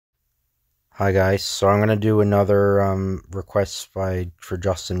Hi guys, so I'm gonna do another request for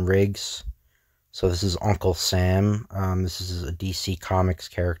Justin Riggs. So this is Uncle Sam. This is a DC Comics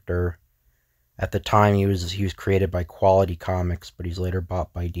character. At the time, he was created by Quality Comics, but he's later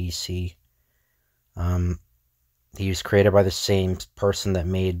bought by DC. Um, he was created by the same person that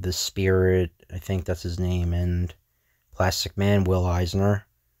made the Spirit, I think that's his name, and Plastic Man, Will Eisner.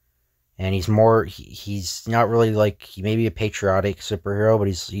 And he's not really like, he may be a patriotic superhero, but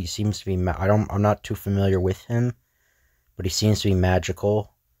he seems to be, I'm not too familiar with him, but he seems to be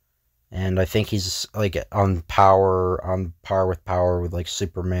magical. And I think he's like on par with power with like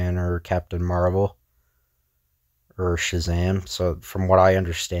Superman or Captain Marvel or Shazam. So from what I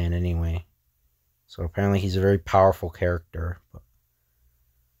understand anyway. So apparently he's a very powerful character. But,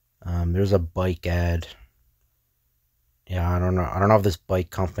 there's a bike ad. Yeah, I don't know. I don't know if this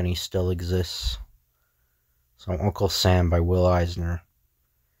bike company still exists. So Uncle Sam by Will Eisner.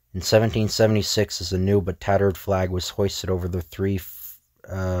 In 1776, as a new but tattered flag was hoisted over the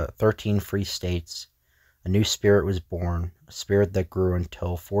 13 free states, a new spirit was born, a spirit that grew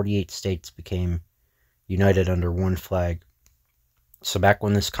until 48 states became united under one flag. So back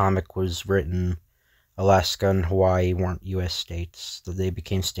when this comic was written, Alaska and Hawaii weren't U.S. states. They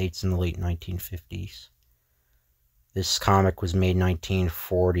became states in the late 1950s. This comic was made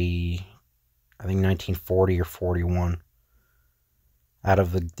 1940, I think 1940 or 41. Out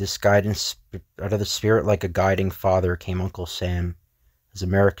of the spirit like a guiding father came Uncle Sam, as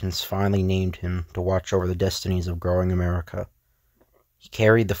Americans finally named him to watch over the destinies of growing America. He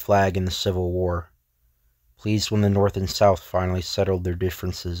carried the flag in the Civil War, pleased when the North and South finally settled their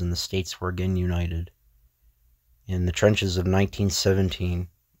differences and the states were again united. In the trenches of 1917,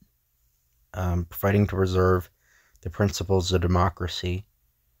 fighting to preserve the principles of democracy,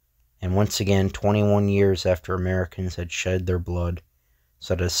 and once again, 21 years after Americans had shed their blood,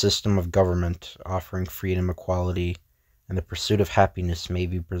 so that a system of government offering freedom, equality, and the pursuit of happiness may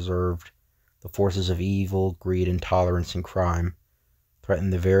be preserved, the forces of evil, greed, intolerance, and crime threaten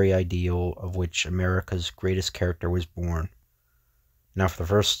the very ideal of which America's greatest character was born. Now, for the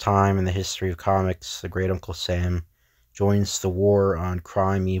first time in the history of comics, the great Uncle Sam joins the war on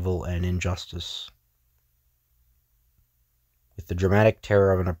crime, evil, and injustice. With the dramatic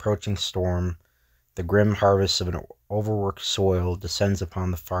terror of an approaching storm, the grim harvest of an overworked soil descends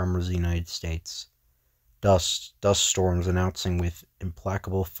upon the farmers of the United States. Dust storms announcing with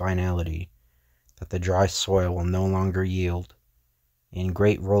implacable finality that the dry soil will no longer yield. In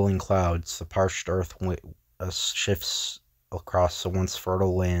great rolling clouds, the parched earth shifts across the once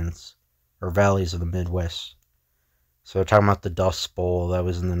fertile lands or valleys of the Midwest. So we're talking about the Dust Bowl that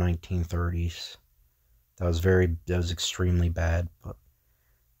was in the 1930s. That was extremely bad. But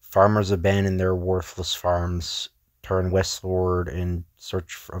farmers abandon their worthless farms, turn westward in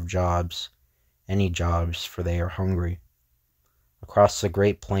search of jobs, any jobs, for they are hungry. Across the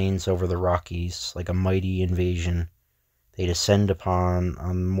Great Plains over the Rockies, like a mighty invasion, they descend upon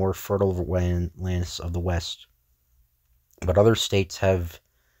more fertile lands of the West. But other states have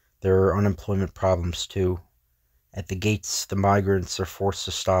their unemployment problems too. At the gates, the migrants are forced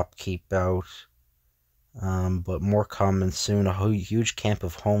to stop, keep out. But more come, and soon a huge camp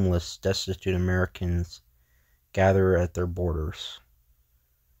of homeless, destitute Americans gather at their borders.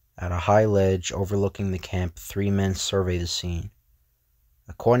 At a high ledge overlooking the camp, 3 men survey the scene.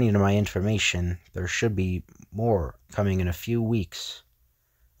 According to my information, there should be more coming in a few weeks.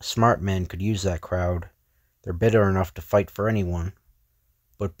 A smart man could use that crowd. They're bitter enough to fight for anyone.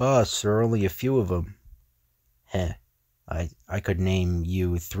 But boss, there are only a few of them. Heh. I could name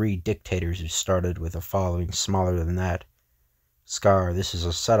you 3 dictators who started with a following smaller than that. Scar, this is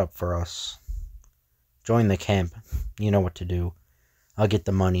a setup for us. Join the camp. You know what to do. I'll get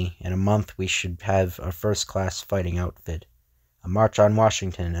the money. In a month we should have a first-class fighting outfit. A march on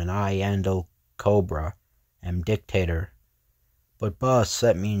Washington, and I, Andal Cobra, am dictator. But boss,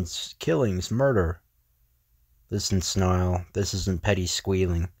 that means killings, murder. Listen, Snarl, this isn't petty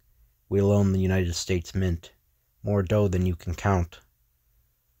squealing. We'll own the United States Mint. More dough than you can count.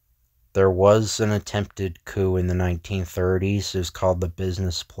 There was an attempted coup in the 1930s. It was called the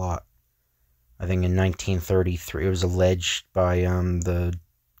Business Plot. I think in 1933, it was alleged by the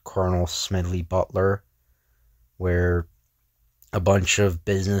Colonel Smedley Butler, where a bunch of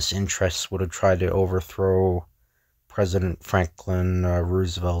business interests would have tried to overthrow President Franklin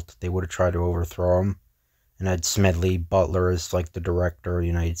Roosevelt. They would have tried to overthrow him, and had Smedley Butler as like the director of the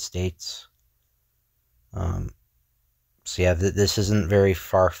United States. So yeah, this isn't very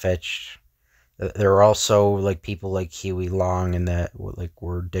far-fetched. There are also like people like Huey Long and that like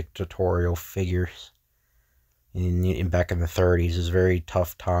were dictatorial figures back in the 30s. It was a very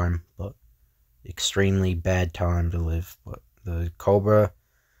tough time, but Extremely bad time to live, but the Cobra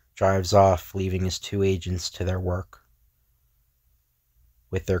drives off, leaving his 2 agents to their work.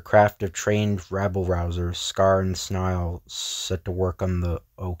 With their craft of trained rabble-rousers, Scar and Snarl set to work on the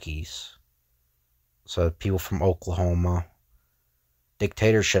Okies. So people from Oklahoma.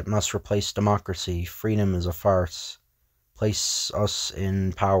 Dictatorship must replace democracy. Freedom is a farce. Place us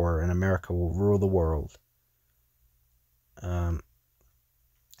in power, and America will rule the world.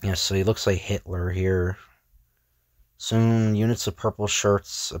 Yeah, so he looks like Hitler here. Soon, units of purple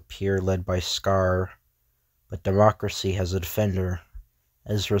shirts appear led by Scar, but democracy has a defender.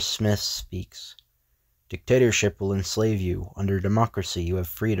 Ezra Smith speaks. Dictatorship will enslave you. Under democracy, you have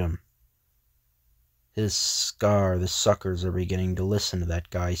freedom. His Scar, the suckers are beginning to listen to that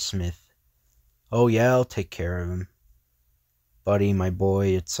guy Smith. Oh yeah, I'll take care of him. Buddy, my boy,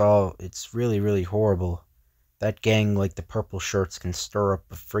 it's really, really horrible. That gang like the purple shirts can stir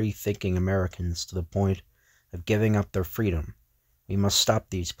up free-thinking Americans to the point of giving up their freedom. We must stop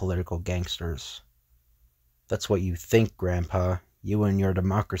these political gangsters. That's what you think, Grandpa. You and your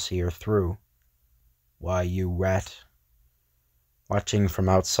democracy are through. Why, you rat. Watching from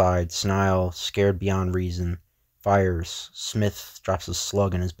outside, Snarl, scared beyond reason, fires. Smith drops a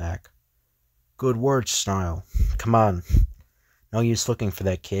slug in his back. Good work, Snarl. Come on. No use looking for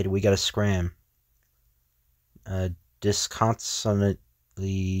that kid. We gotta scram. Disconsolately,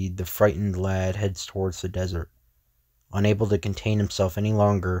 the frightened lad heads towards the desert. Unable to contain himself any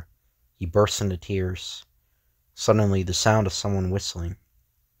longer, he bursts into tears. Suddenly, the sound of someone whistling.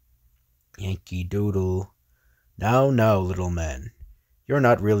 Yankee Doodle. Now, little man. You're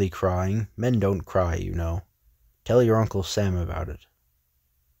not really crying. Men don't cry, you know. Tell your Uncle Sam about it.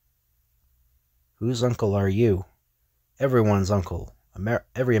 Whose uncle are you? Everyone's uncle.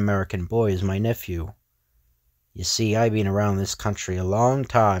 Every American boy is my nephew. You see, I've been around this country a long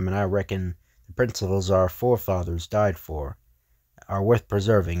time, and I reckon the principles our forefathers died for are worth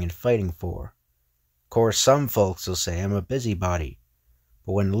preserving and fighting for. Of course, some folks will say I'm a busybody,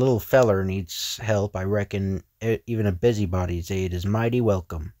 but when a little feller needs help, I reckon even a busybody's aid is mighty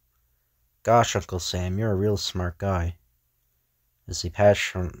welcome. Gosh, Uncle Sam, you're a real smart guy. As he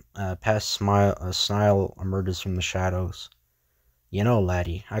Snarl emerges from the shadows. You know,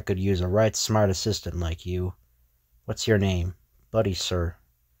 laddie, I could use a right smart assistant like you. What's your name? Buddy, sir.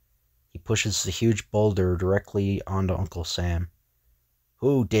 He pushes the huge boulder directly onto Uncle Sam.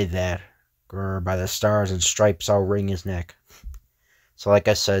 Who did that? Grr, by the stars and stripes, I'll wring his neck. So like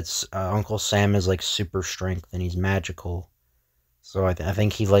I said, Uncle Sam is like super strength and he's magical. So I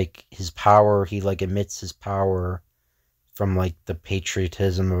think he his power, he emits his power from like the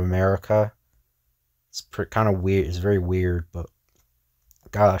patriotism of America. It's kind of weird, it's very weird, but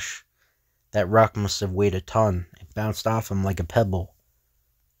gosh, that rock must have weighed a ton. It bounced off him like a pebble.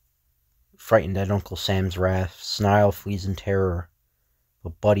 Frightened at Uncle Sam's wrath, Snarl flees in terror,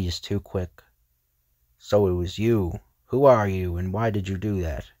 but Buddy is too quick. So it was you. Who are you, and why did you do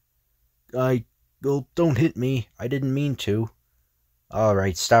that? Don't hit me. I didn't mean to. All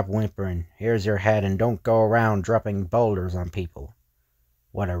right, stop whimpering. Here's your hat, and don't go around dropping boulders on people.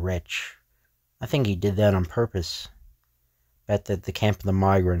 What a wretch. I think he did that on purpose. Bet that the camp of the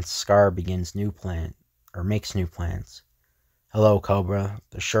migrants, Scar makes new plans. Hello, Cobra.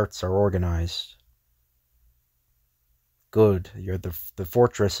 The shirts are organized. Good. The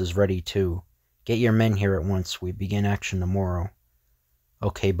fortress is ready, too. Get your men here at once. We begin action tomorrow.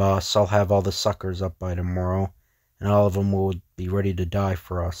 Okay, boss. I'll have all the suckers up by tomorrow, and all of them will be ready to die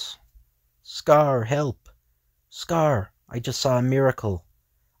for us. Scar, help! Scar, I just saw a miracle.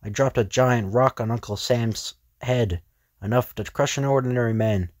 I dropped a giant rock on Uncle Sam's head, enough to crush an ordinary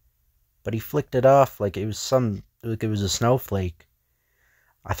man, but he flicked it off like it was a snowflake.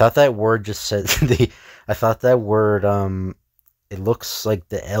 I thought that word just said I thought that word it looks like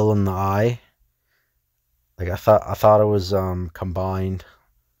the L and the I. Like I thought it was combined.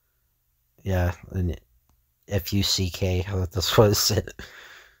 Yeah, and F-U-C-K. I thought this was it.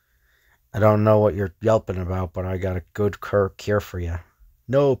 I don't know what you're yelping about, but I got a good cure for you.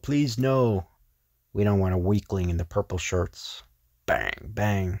 No, please, no. We don't want a weakling in the purple shirts. Bang,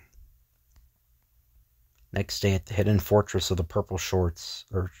 bang. Next day at the hidden fortress of the purple shirts.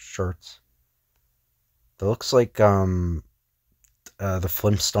 That looks like the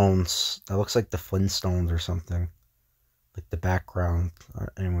Flintstones. That looks like the Flintstones or something. Like the background.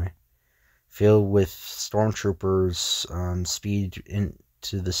 Anyway. Filled with stormtroopers, speed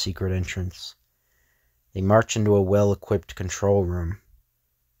into the secret entrance. They march into a well-equipped control room.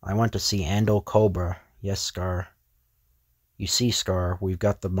 I want to see Andal Cobra. Yes, Scar. You see, Scar, we've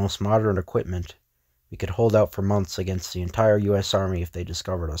got the most modern equipment. We could hold out for months against the entire U.S. Army if they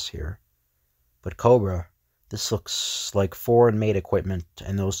discovered us here. But Cobra, this looks like foreign-made equipment,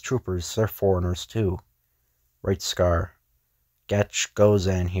 and those troopers, they're foreigners too. Right, Scar. Gatch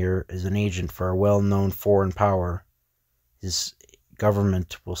Gozan here is an agent for a well-known foreign power. His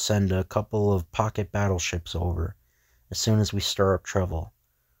government will send a couple of pocket battleships over as soon as we stir up trouble.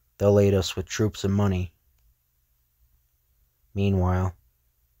 They'll aid us with troops and money. Meanwhile,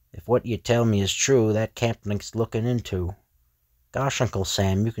 if what you tell me is true, that camp needs looking into. Gosh, Uncle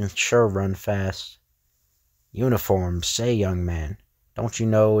Sam, you can sure run fast. Uniform, say, young man. Don't you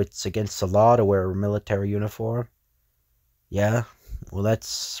know it's against the law to wear a military uniform? Yeah, well,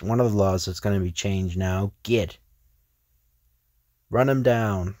 that's one of the laws that's going to be changed now. Get. Run him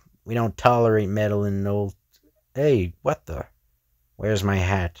down. We don't tolerate meddling old... Hey, what the... Where's my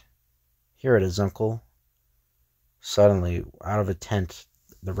hat? Here it is, Uncle. Suddenly, out of a tent,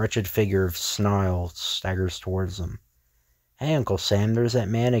 the wretched figure of Snarl staggers towards them. Hey, Uncle Sam, there's that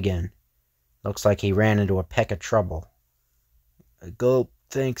man again. Looks like he ran into a peck of trouble. Gulp,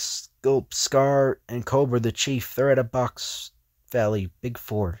 thanks, Gulp, Scar, and Cobra the Chief. They're at a Box Valley, big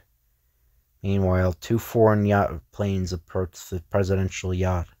fort. Meanwhile, 2 foreign yacht planes approach the presidential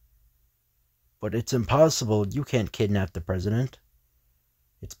yacht. But it's impossible. You can't kidnap the president.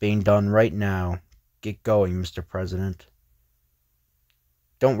 It's being done right now. Get going, Mr. President.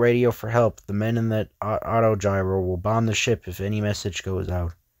 Don't radio for help. The men in that autogyro will bomb the ship if any message goes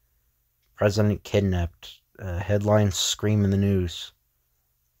out. President kidnapped. Headlines scream in the news.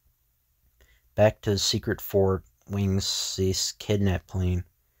 Back to the secret fort, wings this kidnap plane.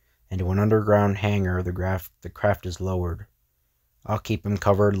 Into an underground hangar, the craft is lowered. I'll keep him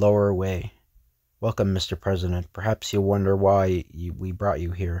covered lower away. Welcome, Mr. President. Perhaps you'll wonder why we brought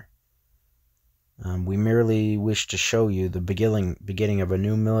you here. We merely wish to show you the beginning of a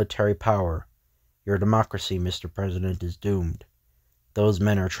new military power. Your democracy, Mr. President, is doomed. Those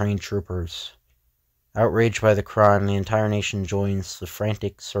men are trained troopers. Outraged by the crime, the entire nation joins the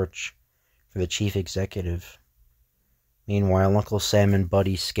frantic search for the chief executive. Meanwhile, Uncle Sam and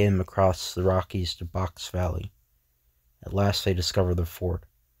Buddy skim across the Rockies to Box Valley. At last they discover the fort.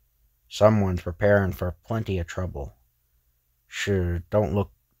 Someone's preparing for plenty of trouble. Sure, don't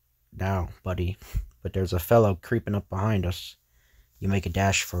look now, Buddy, but there's a fellow creeping up behind us. You make a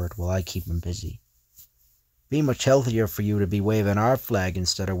dash for it while I keep him busy. Be much healthier for you to be waving our flag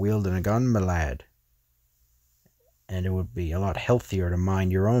instead of wielding a gun, my lad. And it would be a lot healthier to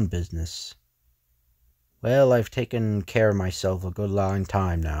mind your own business. Well, I've taken care of myself a good long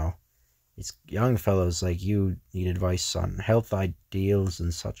time now. It's young fellows like you need advice on health ideals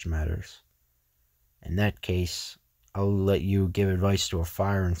and such matters. In that case, I'll let you give advice to a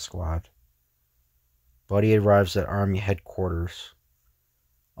firing squad. Buddy arrives at Army headquarters.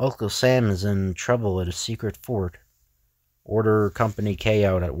 Uncle Sam is in trouble at a secret fort. Order Company K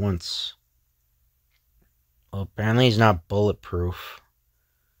out at once. Well, apparently he's not bulletproof.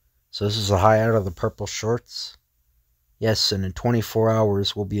 So this is the hideout of the Purple Shorts? Yes, and in 24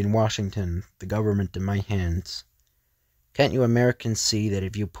 hours we'll be in Washington, the government in my hands. Can't you Americans see that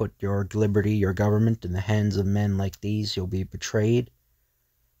if you put your liberty, your government, in the hands of men like these, you'll be betrayed?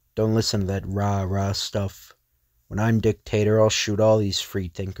 Don't listen to that rah-rah stuff. When I'm dictator, I'll shoot all these free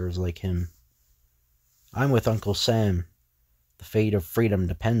thinkers like him. I'm with Uncle Sam. The fate of freedom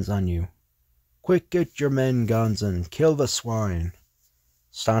depends on you. Quick, get your men, guns, and kill the swine.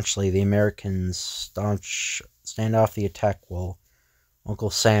 Staunchly, the Americans stand off the attack while Uncle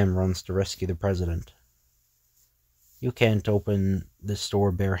Sam runs to rescue the president. You can't open this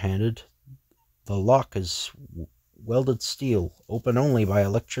door barehanded. The lock is welded steel, open only by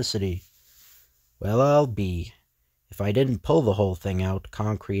electricity. Well, I'll be, if I didn't pull the whole thing out,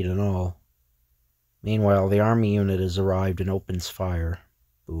 concrete and all. Meanwhile, the army unit has arrived and opens fire.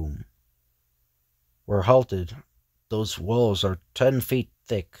 Boom. We're halted. Those walls are 10 feet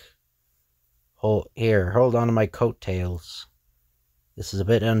thick. Hold on to my coattails. This is a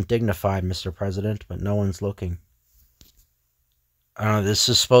bit undignified, Mr. President, but no one's looking. This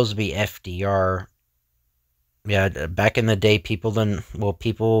is supposed to be FDR. Yeah, back in the day, I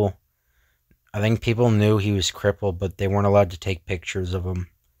think people knew he was crippled, but they weren't allowed to take pictures of him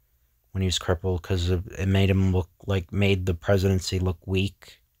when he was crippled because it made the presidency look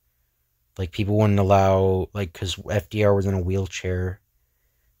weak. Like, people wouldn't allow, because FDR was in a wheelchair,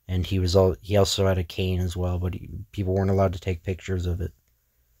 and he also had a cane as well, but people weren't allowed to take pictures of it.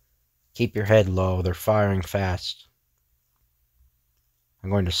 Keep your head low, they're firing fast. I'm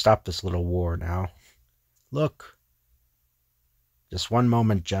going to stop this little war now. Look. Just one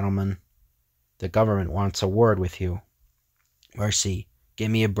moment, gentlemen. The government wants a word with you. Mercy,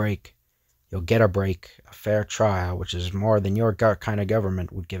 give me a break. You'll get a break, a fair trial, which is more than your kind of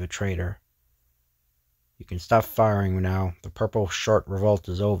government would give a traitor. You can stop firing now. The Purple Short Revolt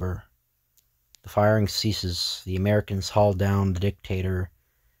is over. The firing ceases. The Americans haul down the dictator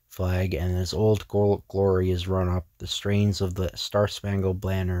flag, and as Old Glory is run up, the strains of the Star-Spangled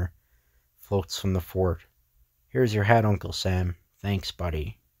Banner floats from the fort. Here's your hat, Uncle Sam. Thanks,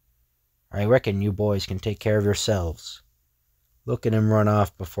 buddy. I reckon you boys can take care of yourselves. Look at him run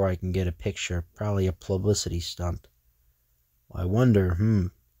off before I can get a picture. Probably a publicity stunt. I wonder,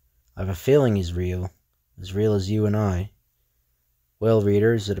 I have a feeling he's real. As real as you and I. Well,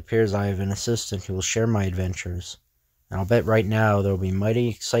 readers, it appears I have an assistant who will share my adventures. And I'll bet right now there will be mighty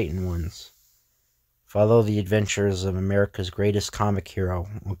exciting ones. Follow the adventures of America's greatest comic hero,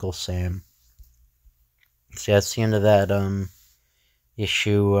 Uncle Sam. So that's the end of that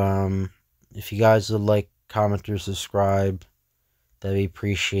issue. If you guys would like, comment, or subscribe, that'd be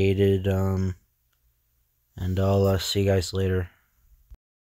appreciated. And I'll see you guys later.